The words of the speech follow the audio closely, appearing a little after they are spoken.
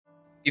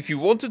If you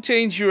want to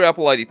change your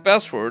Apple ID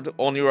password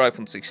on your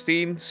iPhone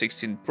 16,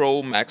 16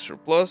 Pro, Max or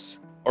Plus,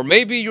 or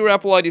maybe your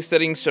Apple ID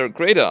settings are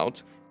grayed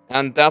out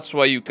and that's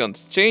why you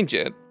can't change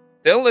it,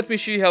 then let me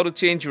show you how to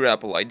change your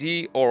Apple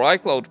ID or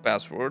iCloud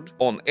password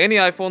on any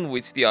iPhone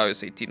with the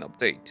iOS 18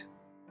 update.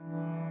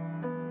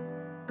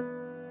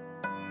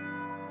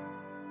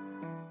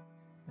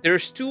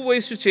 There's two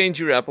ways to change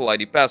your Apple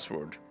ID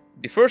password.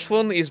 The first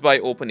one is by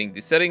opening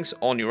the settings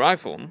on your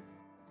iPhone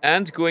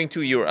and going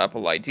to your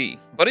Apple ID.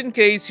 But in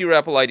case your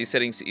Apple ID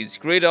settings is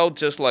grayed out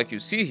just like you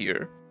see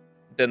here,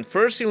 then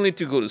first you'll need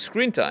to go to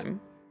Screen Time,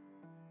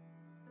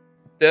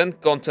 then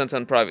Content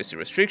and Privacy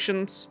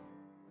Restrictions,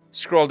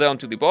 scroll down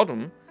to the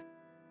bottom,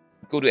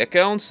 go to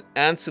Accounts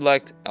and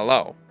select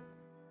Allow.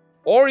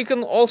 Or you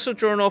can also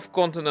turn off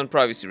Content and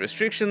Privacy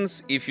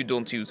Restrictions if you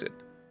don't use it.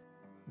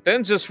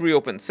 Then just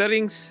reopen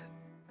Settings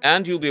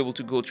and you'll be able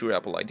to go to your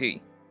Apple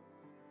ID.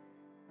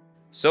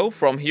 So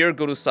from here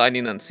go to Sign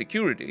In and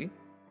Security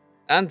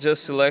and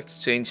just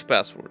select Change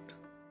Password.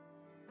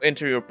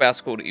 Enter your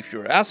passcode if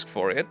you're asked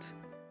for it.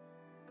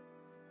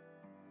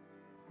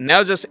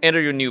 Now just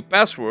enter your new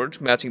password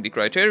matching the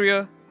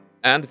criteria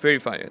and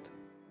verify it.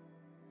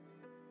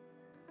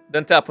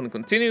 Then tap on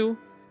Continue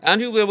and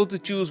you'll be able to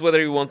choose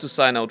whether you want to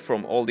sign out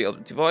from all the other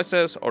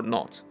devices or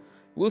not.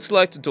 We'll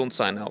select Don't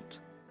Sign Out.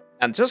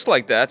 And just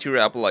like that, your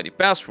Apple ID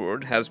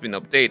password has been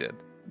updated.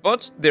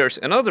 But there's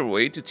another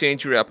way to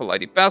change your Apple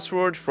ID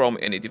password from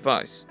any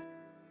device.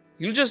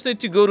 You'll just need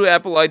to go to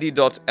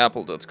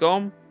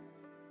appleid.apple.com,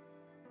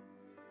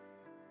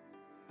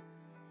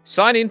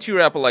 sign into your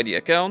Apple ID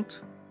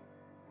account,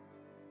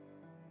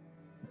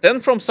 then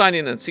from Sign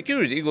In and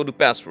Security, go to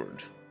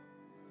Password.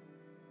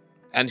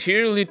 And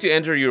here you'll need to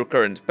enter your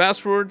current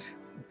password,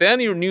 then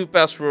your new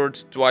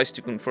password twice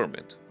to confirm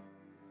it.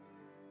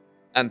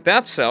 And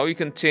that's how you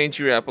can change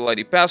your Apple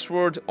ID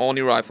password on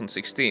your iPhone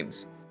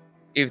 16s.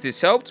 If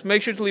this helped,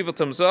 make sure to leave a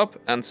thumbs up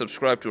and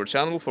subscribe to our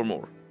channel for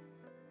more.